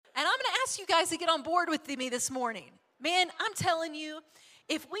ask you guys to get on board with me this morning. Man, I'm telling you,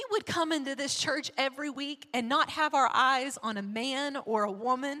 if we would come into this church every week and not have our eyes on a man or a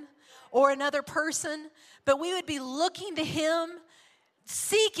woman or another person, but we would be looking to him,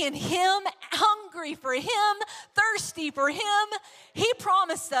 seeking him, hungry for him, thirsty for him, he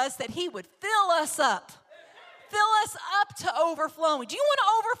promised us that he would fill us up to overflowing. Do you want to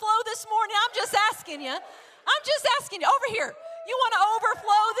overflow this morning? I'm just asking you. Over here. You want to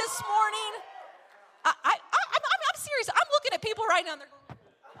overflow this morning? I'm serious. I'm looking at people right now. And they're going,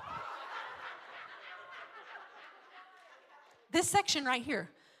 this section right here.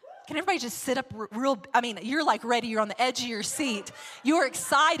 Can everybody just sit up you're like ready. You're on the edge of your seat. You're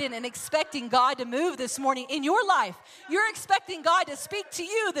excited and expecting God to move this morning in your life. You're expecting God to speak to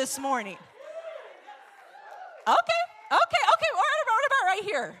you this morning. Okay. What about right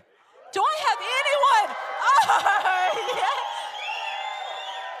here? Do I have anyone? Oh, yeah.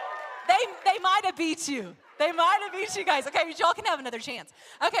 They might have beat you. They might have beat you guys. Okay, y'all can have another chance.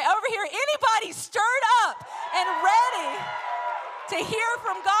 Okay, over here, anybody stirred up and ready to hear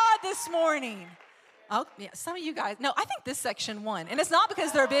from God this morning? Oh, yeah, some of you guys. No, I think this section won. And it's not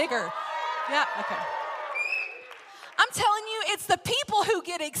because they're bigger. Yeah, okay. I'm telling you, it's the people who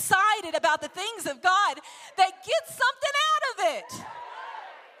get excited about the things of God that get something out of it.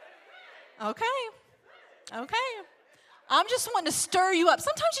 Okay. I'm just wanting to stir you up.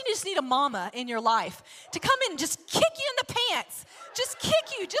 Sometimes you just need a mama in your life to come in and just kick you in the pants. Just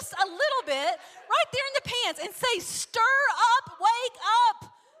kick you just a little bit right there in the pants and say, stir up, wake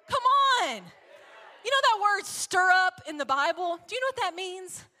up. Come on. You know that word stir up in the Bible? Do you know what that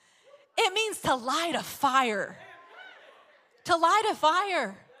means? It means to light a fire. To light a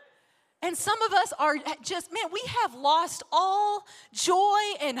fire. And some of us are just, man, we have lost all joy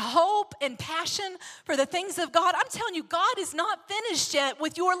and hope and passion for the things of God. I'm telling you, God is not finished yet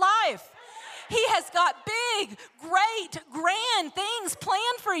with your life. He has got big, great, grand things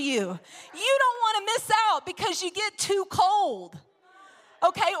planned for you. You don't want to miss out because you get too cold,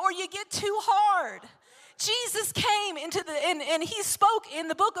 okay, or you get too hard. Jesus came and he spoke in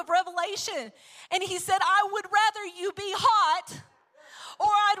the book of Revelation, and he said, I would rather you be hot, or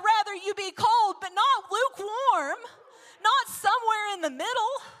I'd rather you be cold, but not lukewarm, not somewhere in the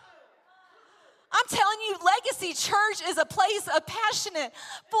middle. I'm telling you, Legacy Church is a place of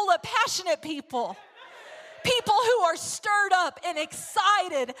full of passionate people. People who are stirred up and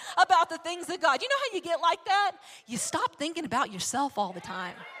excited about the things of God. You know how you get like that? You stop thinking about yourself all the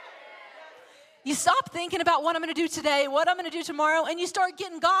time. You stop thinking about what I'm going to do today, what I'm going to do tomorrow, and you start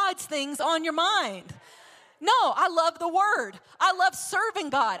getting God's things on your mind. No, I love the Word. I love serving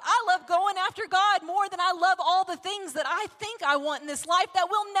God. I love going after God more than I love all the things that I think I want in this life that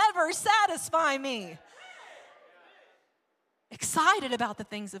will never satisfy me. Excited about the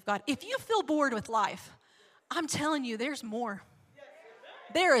things of God. If you feel bored with life, I'm telling you, there's more.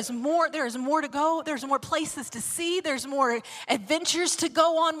 There is more to go. There's more places to see. There's more adventures to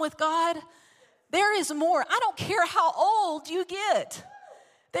go on with God. There is more. I don't care how old you get.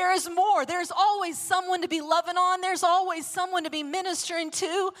 There is more. There's always someone to be loving on. There's always someone to be ministering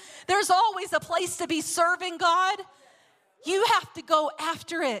to. There's always a place to be serving God. You have to go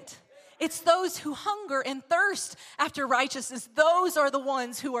after it. It's those who hunger and thirst after righteousness. Those are the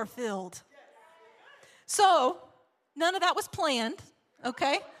ones who are filled. So, none of that was planned,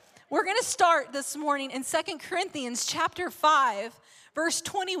 okay? We're going to start this morning in 2 Corinthians chapter 5. Verse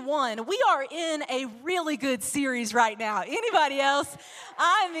 21, we are in a really good series right now. Anybody else?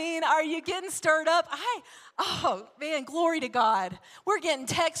 I mean, are you getting stirred up? Oh, man, glory to God. We're getting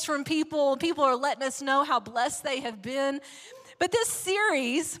texts from people. People are letting us know how blessed they have been. But this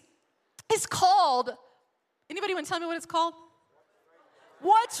series is called, anybody want to tell me what it's called?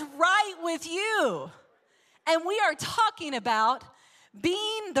 What's Right With You? And we are talking about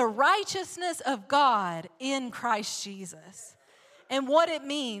being the righteousness of God in Christ Jesus. And what it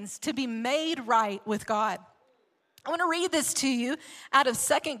means to be made right with God. I want to read this to you out of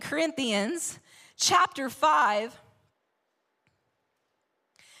 2 Corinthians chapter 5,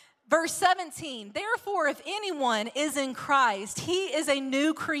 verse 17. Therefore, if anyone is in Christ, he is a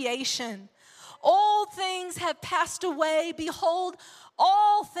new creation. Old things have passed away. Behold,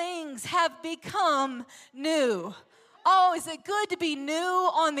 all things have become new. Oh, is it good to be new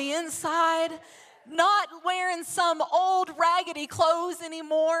on the inside? Not wearing some old raggedy clothes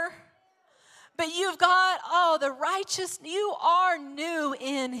anymore, but you've got, the righteous, you are new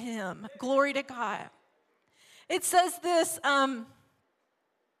in him. Glory to God. It says this,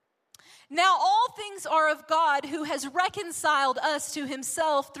 Now all things are of God, who has reconciled us to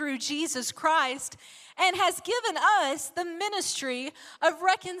himself through Jesus Christ and has given us the ministry of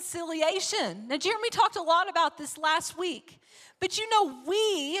reconciliation. Now Jeremy talked a lot about this last week, but you know,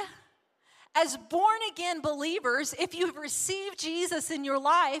 we as born-again believers, if you've received Jesus in your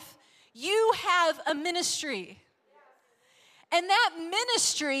life, you have a ministry. And that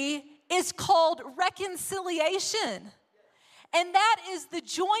ministry is called reconciliation. And that is the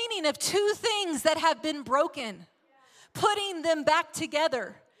joining of two things that have been broken, putting them back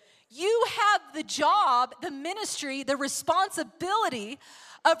together. You have the job, the ministry, the responsibility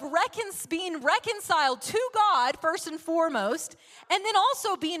of being reconciled to God, first and foremost, and then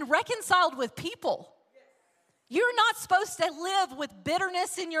also being reconciled with people. You're not supposed to live with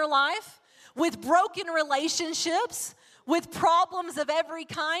bitterness in your life, with broken relationships, with problems of every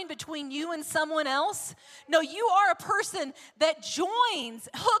kind between you and someone else. No, you are a person that joins,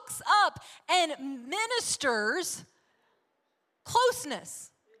 hooks up, and ministers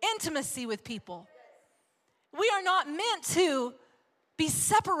closeness, intimacy with people. We are not meant to be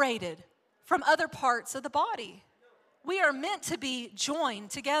separated from other parts of the body. We are meant to be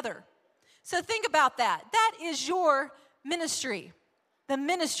joined together. So think about that. That is your ministry. The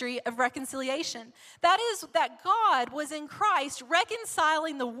ministry of reconciliation. That is that God was in Christ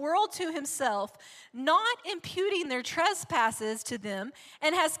reconciling the world to himself, not imputing their trespasses to them,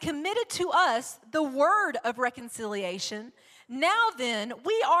 and has committed to us the word of reconciliation. Now then,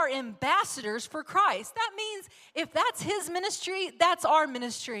 we are ambassadors for Christ. That means if that's his ministry, that's our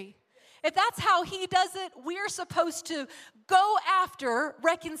ministry. If that's how he does it, we're supposed to go after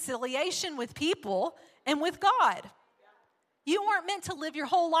reconciliation with people and with God. You weren't meant to live your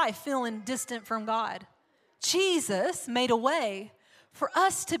whole life feeling distant from God. Jesus made a way for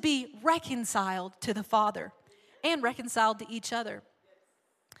us to be reconciled to the Father and reconciled to each other.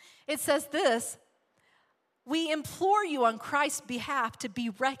 It says this, we implore you on Christ's behalf to be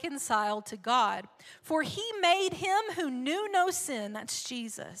reconciled to God. For he made him who knew no sin, that's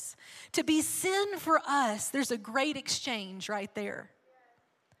Jesus, to be sin for us. There's a great exchange right there.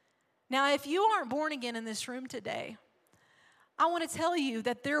 Now, if you aren't born again in this room today, I want to tell you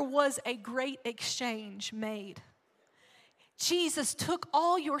that there was a great exchange made. Jesus took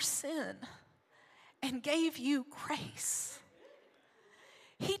all your sin and gave you grace.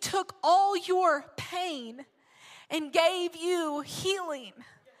 He took all your pain and gave you healing.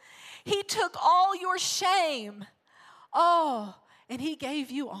 He took all your shame, and he gave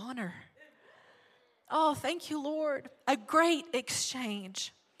you honor. Oh, thank you, Lord. A great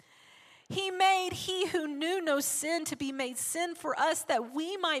exchange. He made he who knew no sin to be made sin for us, that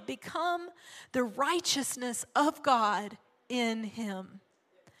we might become the righteousness of God in him.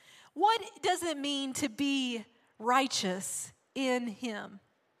 What does it mean to be righteous in him?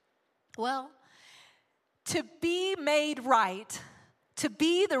 Well, to be made right, to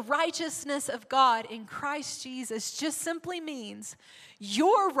be the righteousness of God in Christ Jesus just simply means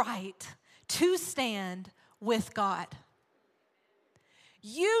you're right to stand with God.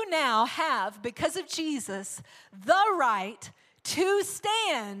 You now have, because of Jesus, the right to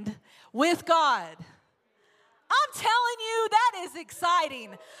stand with God. I'm telling you, that is exciting.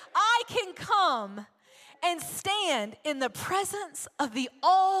 I can come and stand in the presence of the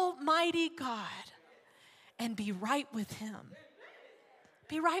Almighty God and be right with him.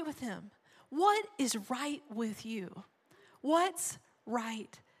 Be right with him. What is right with you? What's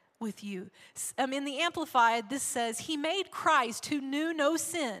right with you? In the Amplified, this says, he made Christ, who knew no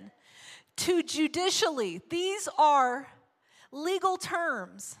sin, to judicially. These are legal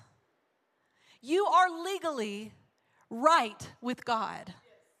terms. You are legally right with God.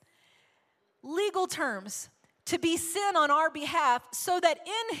 Legal terms. To be sin on our behalf, so that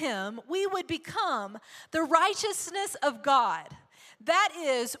in him we would become the righteousness of God. That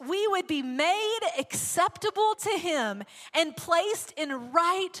is, we would be made acceptable to him and placed in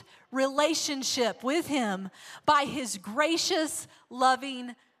right relationship with him by his gracious,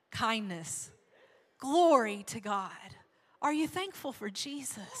 loving kindness. Glory to God. Are you thankful for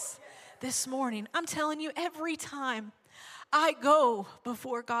Jesus this morning? I'm telling you, every time I go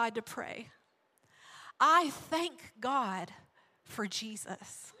before God to pray, I thank God for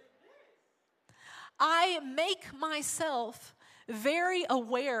Jesus. I make myself very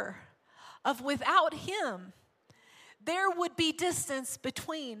aware of without him, there would be distance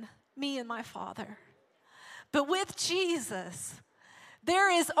between me and my Father. But with Jesus,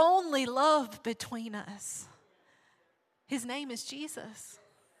 there is only love between us. His name is Jesus.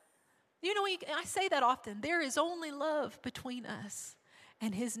 You know, I say that often. There is only love between us,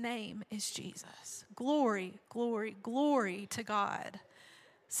 and his name is Jesus. Glory, glory, glory to God.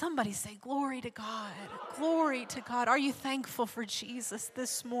 Somebody say, glory to God. Glory to God. Are you thankful for Jesus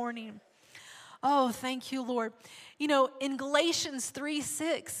this morning? Oh, thank you, Lord. You know, in Galatians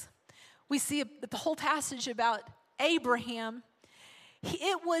 3:6, we see the whole passage about Abraham.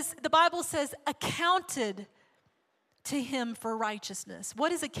 The Bible says, accounted to him for righteousness.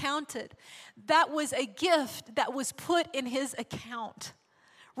 What is accounted? That was a gift that was put in his account.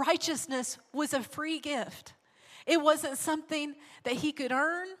 Righteousness was a free gift. It wasn't something that he could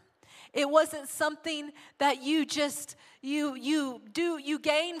earn. It wasn't something that you just, you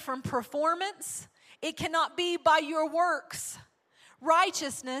gain from performance. It cannot be by your works.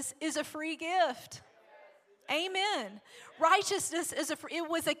 Righteousness is a free gift. Amen. Righteousness it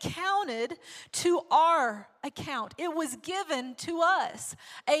was accounted to our account. It was given to us,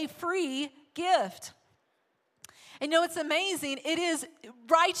 a free gift. And you know, it's amazing.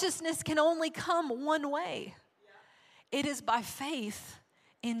 Righteousness can only come one way. It is by faith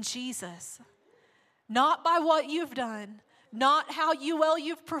in Jesus. Not by what you've done, not how well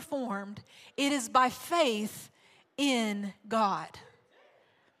you've performed. It is by faith in God.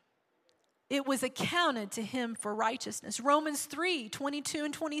 It was accounted to him for righteousness. Romans 3:22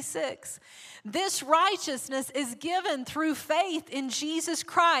 and 26. This righteousness is given through faith in Jesus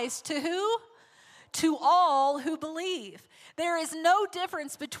Christ to who? To all who believe. There is no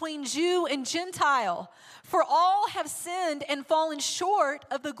difference between Jew and Gentile, for all have sinned and fallen short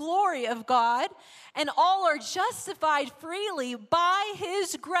of the glory of God, and all are justified freely by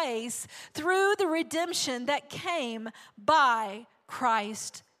his grace through the redemption that came by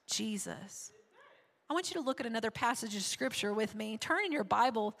Christ Jesus. I want you to look at another passage of scripture with me. Turn in your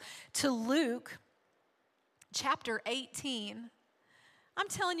Bible to Luke chapter 18. I'm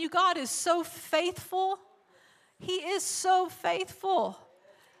telling you, God is so faithful. He is so faithful.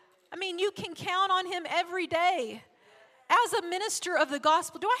 I mean, you can count on him every day. As a minister of the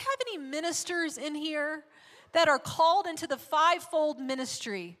gospel, do I have any ministers in here that are called into the fivefold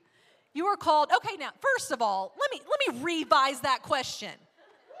ministry? You are called. Okay, now, first of all, let me revise that question.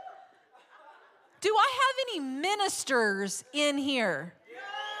 Do I have any ministers in here?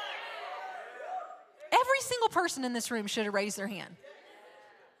 Every single person in this room should have raised their hand.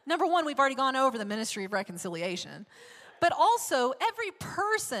 Number one, we've already gone over the ministry of reconciliation. But also, every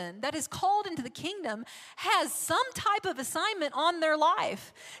person that is called into the kingdom has some type of assignment on their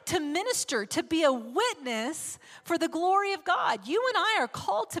life to minister, to be a witness for the glory of God. You and I are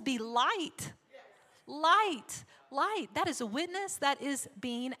called to be light. Light. Light. That is a witness. That is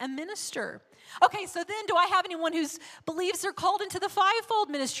being a minister. Okay, so then do I have anyone who believes they're called into the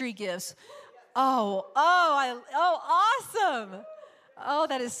fivefold ministry gifts? Oh, awesome. Oh,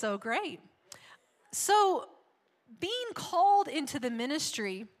 that is so great. So, being called into the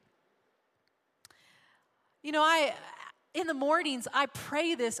ministry, you know, in the mornings, I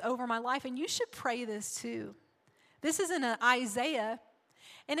pray this over my life, and you should pray this too. This is in Isaiah,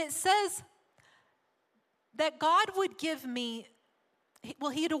 and it says that God would give me,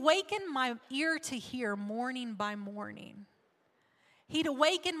 he'd awaken my ear to hear morning by morning. He'd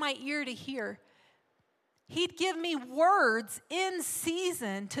awaken my ear to hear. He'd give me words in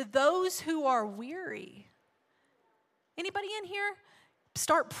season to those who are weary. Anybody in here?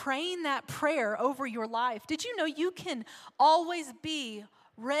 Start praying that prayer over your life. Did you know you can always be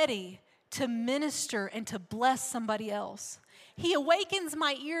ready to minister and to bless somebody else? He awakens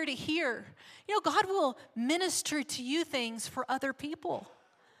my ear to hear. You know, God will minister to you things for other people.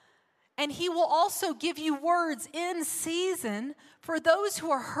 And he will also give you words in season for those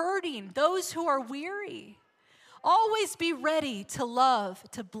who are hurting, those who are weary. Always be ready to love,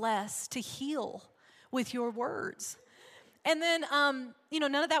 to bless, to heal with your words. And then,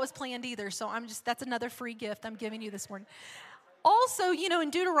 none of that was planned either, so that's another free gift I'm giving you this morning. Also, in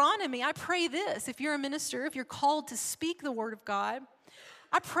Deuteronomy, I pray this. If you're a minister, if you're called to speak the word of God,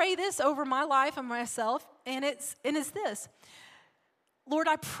 I pray this over my life and myself, and it's this. Lord,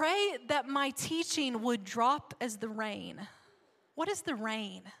 I pray that my teaching would drop as the rain. What is the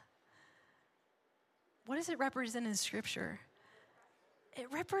rain? What does it represent in Scripture?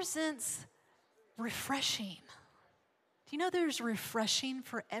 It represents refreshing. Do you know there's refreshing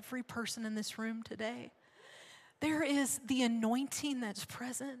for every person in this room today? There is the anointing that's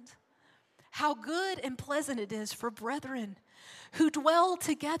present. How good and pleasant it is for brethren who dwell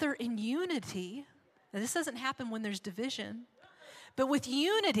together in unity. Now, this doesn't happen when there's division, but with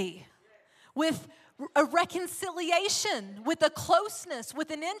unity, with a reconciliation, with a closeness,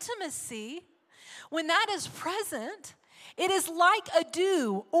 with an intimacy. When that is present, it is like a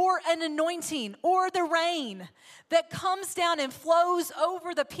dew or an anointing or the rain that comes down and flows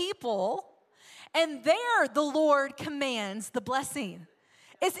over the people, and there the Lord commands the blessing.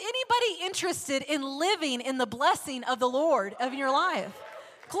 Is anybody interested in living in the blessing of the Lord of your life?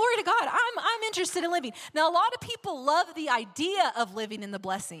 Glory to God. I'm interested in living. Now, a lot of people love the idea of living in the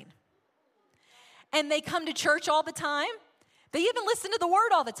blessing. And they come to church all the time. They even listen to the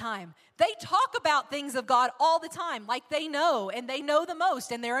word all the time. They talk about things of God all the time, like they know, and they know the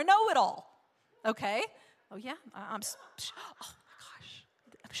most, and they're a know-it-all. Okay? Oh, yeah? Oh, my gosh.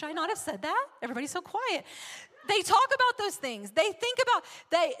 Should I not have said that? Everybody's so quiet. They talk about those things. They think about,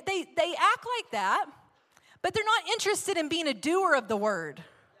 they act like that, but they're not interested in being a doer of the word.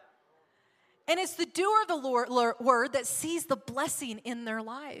 And it's the doer of the word that sees the blessing in their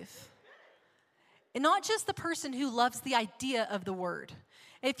life. And not just the person who loves the idea of the word.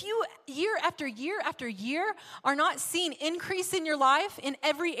 If you, year after year after year, are not seeing increase in your life in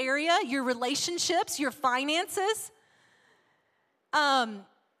every area, your relationships, your finances,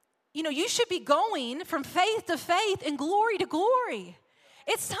 you should be going from faith to faith and glory to glory.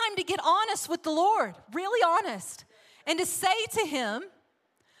 It's time to get honest with the Lord, really honest, and to say to him,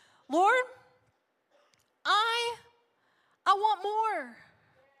 Lord, I want more.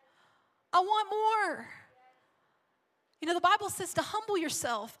 I want more. The Bible says to humble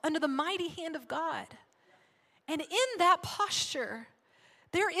yourself under the mighty hand of God. And in that posture,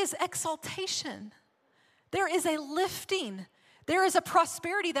 there is exaltation. There is a lifting. There is a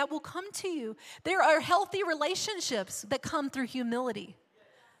prosperity that will come to you. There are healthy relationships that come through humility.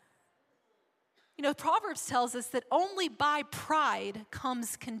 Proverbs tells us that only by pride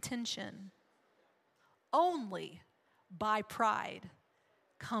comes contention. Only by pride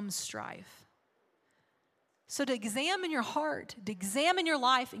comes strife. So to examine your heart, to examine your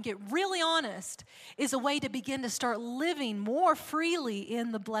life and get really honest is a way to begin to start living more freely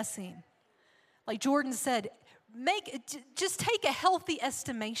in the blessing. Like Jordan said, just take a healthy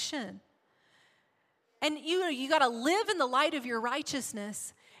estimation. And you got to live in the light of your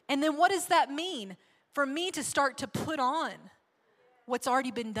righteousness. And then what does that mean? For me to start to put on what's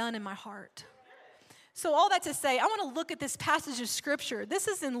already been done in my heart. So all that to say, I want to look at this passage of Scripture. This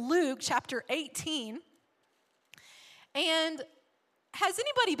is in Luke chapter 18. And has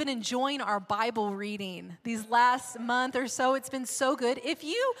anybody been enjoying our Bible reading these last month or so? It's been so good. If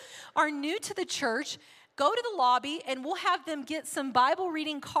you are new to the church, go to the lobby and we'll have them get some Bible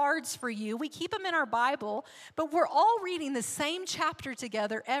reading cards for you. We keep them in our Bible, but we're all reading the same chapter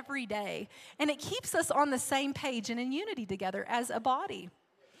together every day. And it keeps us on the same page and in unity together as a body.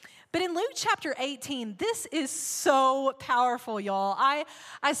 But in Luke chapter 18, this is so powerful, y'all.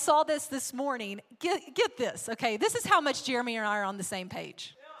 I saw this morning. Get this, okay? This is how much Jeremy and I are on the same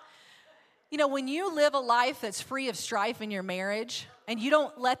page. When you live a life that's free of strife in your marriage and you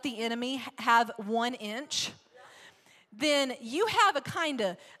don't let the enemy have 1 inch, then you have a kind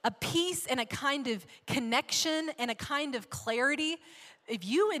of a peace and a kind of connection and a kind of clarity. If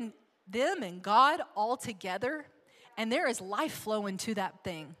you and them and God all together, and there is life flowing to that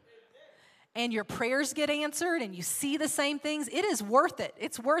thing. And your prayers get answered and you see the same things, it is worth it.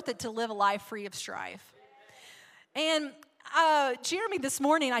 It's worth it to live a life free of strife. And Jeremy, this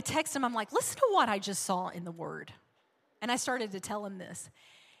morning, I texted him, I'm like, listen to what I just saw in the Word. And I started to tell him this.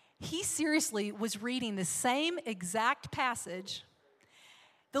 He seriously was reading the same exact passage.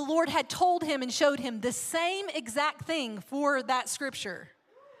 The Lord had told him and showed him the same exact thing for that scripture.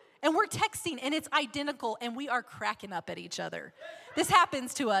 And we're texting, and it's identical, and we are cracking up at each other. This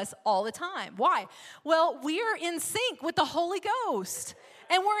happens to us all the time. Why? Well, we're in sync with the Holy Ghost,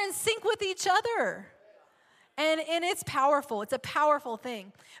 and we're in sync with each other. And it's powerful. It's a powerful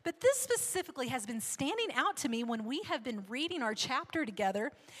thing. But this specifically has been standing out to me when we have been reading our chapter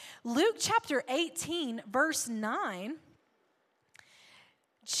together. Luke chapter 18, verse 9.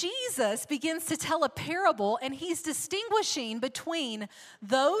 Jesus begins to tell a parable, and he's distinguishing between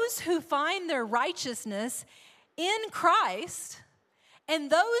those who find their righteousness in Christ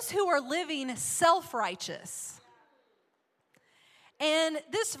and those who are living self-righteous. And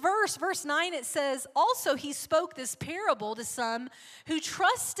this verse 9, it says, also he spoke this parable to some who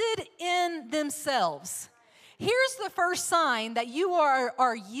trusted in themselves. Here's the first sign that you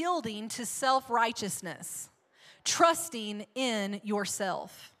are yielding to self-righteousness. Trusting in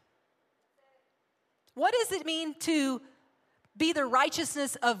yourself. What does it mean to be the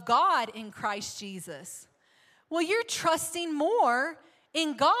righteousness of God in Christ Jesus? Well, you're trusting more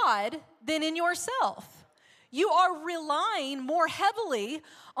in God than in yourself. You are relying more heavily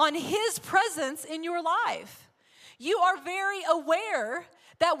on His presence in your life. You are very aware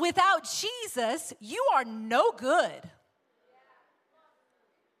that without Jesus, you are no good.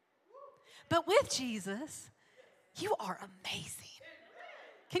 But with Jesus, you are amazing.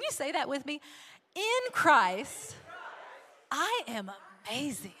 Can you say that with me? In Christ, I am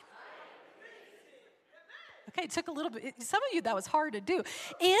amazing. Okay, it took a little bit. Some of you, that was hard to do.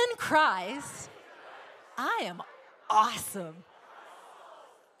 In Christ, I am awesome.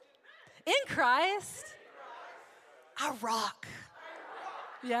 In Christ, I rock.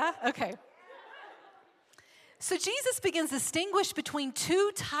 Yeah? Okay. So Jesus begins to distinguish between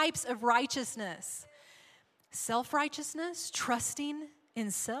two types of righteousness. Self-righteousness, trusting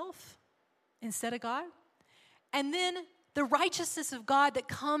in self instead of God. And then the righteousness of God that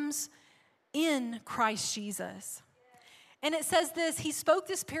comes in Christ Jesus. And it says this, he spoke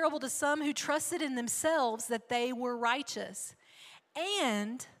this parable to some who trusted in themselves that they were righteous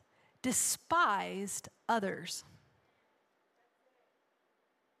and despised others.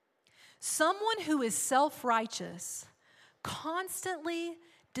 Someone who is self-righteous constantly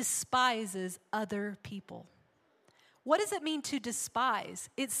despises other people. What does it mean to despise?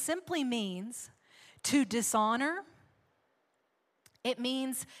 It simply means to dishonor. It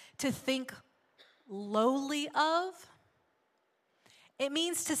means to think lowly of. It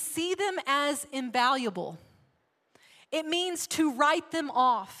means to see them as invaluable. It means to write them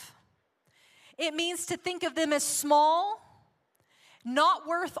off. It means to think of them as small, not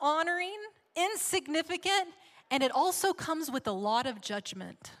worth honoring, insignificant, and it also comes with a lot of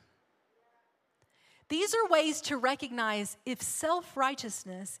judgment. These are ways to recognize if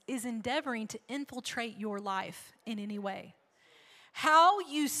self-righteousness is endeavoring to infiltrate your life in any way. How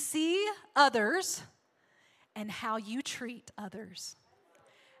you see others and how you treat others.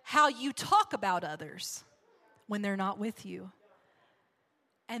 How you talk about others when they're not with you.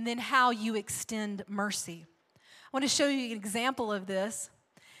 And then how you extend mercy. I want to show you an example of this.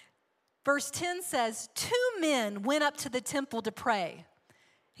 Verse 10 says, 2 men went up to the temple to pray.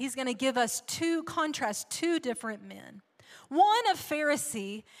 He's going to give us two different men. One a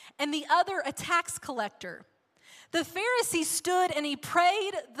Pharisee and the other a tax collector. The Pharisee stood and he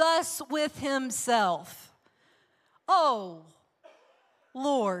prayed thus with himself. Oh,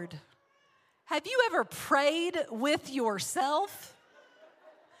 Lord, have you ever prayed with yourself?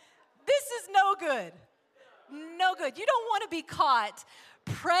 This is no good. No good. You don't want to be caught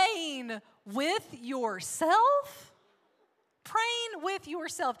praying with yourself. Praying with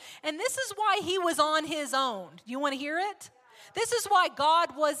yourself. And this is why he was on his own. Do you want to hear it? This is why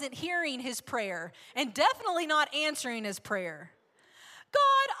God wasn't hearing his prayer and definitely not answering his prayer.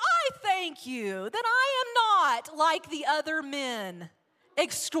 God, I thank you that I am not like the other men,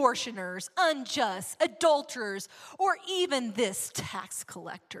 extortioners, unjust, adulterers, or even this tax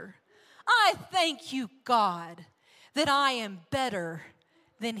collector. I thank you, God, that I am better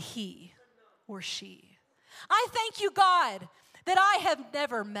than he or she. I thank you, God, that I have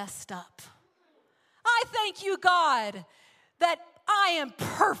never messed up. I thank you, God, that I am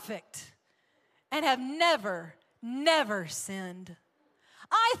perfect and have never sinned.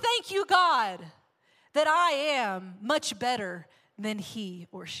 I thank you, God, that I am much better than he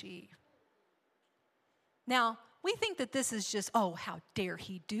or she. Now, we think that this is just, oh, how dare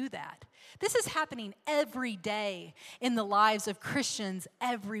he do that? This is happening every day in the lives of Christians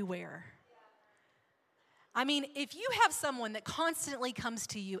everywhere. I mean, if you have someone that constantly comes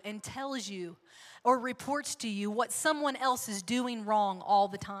to you and tells you or reports to you what someone else is doing wrong all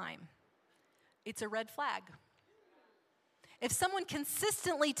the time, it's a red flag. If someone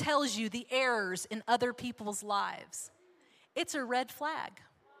consistently tells you the errors in other people's lives, it's a red flag.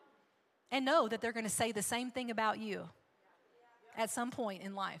 And know that they're going to say the same thing about you at some point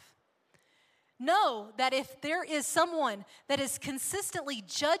in life. Know that if there is someone that is consistently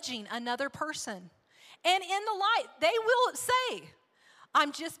judging another person, and in the light, they will say,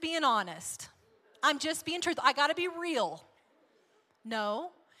 I'm just being honest. I'm just being truthful. I got to be real.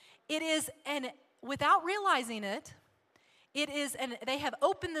 No, it is, and without realizing it, and they have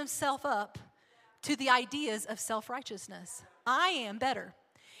opened themselves up to the ideas of self-righteousness. I am better.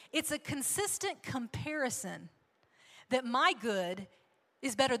 It's a consistent comparison that my good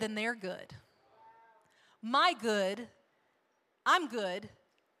is better than their good. My good, I'm good,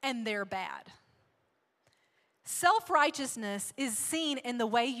 and they're bad. Self-righteousness is seen in the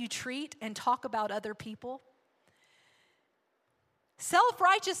way you treat and talk about other people.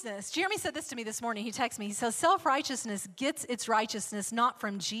 Self-righteousness, Jeremy said this to me this morning. He texted me. He says, self-righteousness gets its righteousness not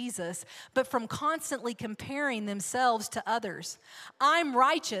from Jesus, but from constantly comparing themselves to others. I'm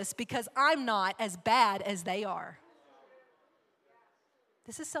righteous because I'm not as bad as they are.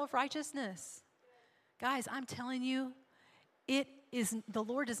 This is self-righteousness. Guys, I'm telling you, the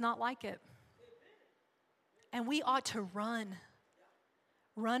Lord does not like it. And we ought to run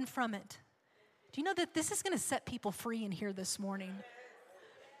from it. Do you know that this is going to set people free in here this morning?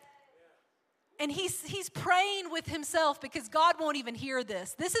 And he's praying with himself because God won't even hear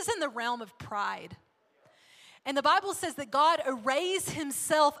this. This is in the realm of pride. And the Bible says that God arrays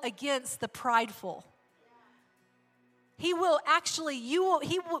himself against the prideful. He will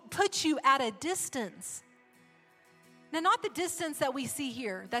put you at a distance. Now, not the distance that we see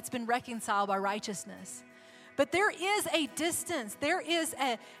here that's been reconciled by righteousness, but there is a distance. There is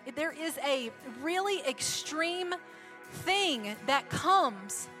a really extreme thing that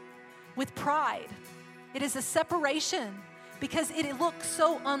comes with pride. It is a separation because it looks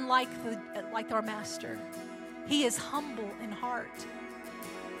so unlike like our master. He is humble in heart.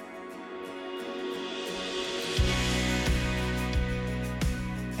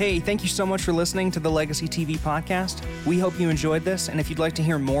 Hey, thank you so much for listening to the Legacy TV podcast. We hope you enjoyed this, and if you'd like to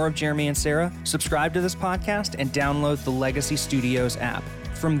hear more of Jeremy and Sarah, subscribe to this podcast and download the Legacy Studios app.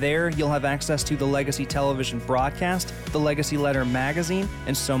 From there, you'll have access to the Legacy Television broadcast, the Legacy Letter magazine,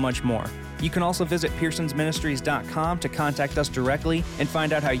 and so much more. You can also visit pearsonsministries.com to contact us directly and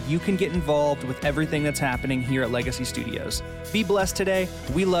find out how you can get involved with everything that's happening here at Legacy Studios. Be blessed today.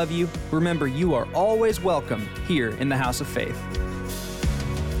 We love you. Remember, you are always welcome here in the House of Faith.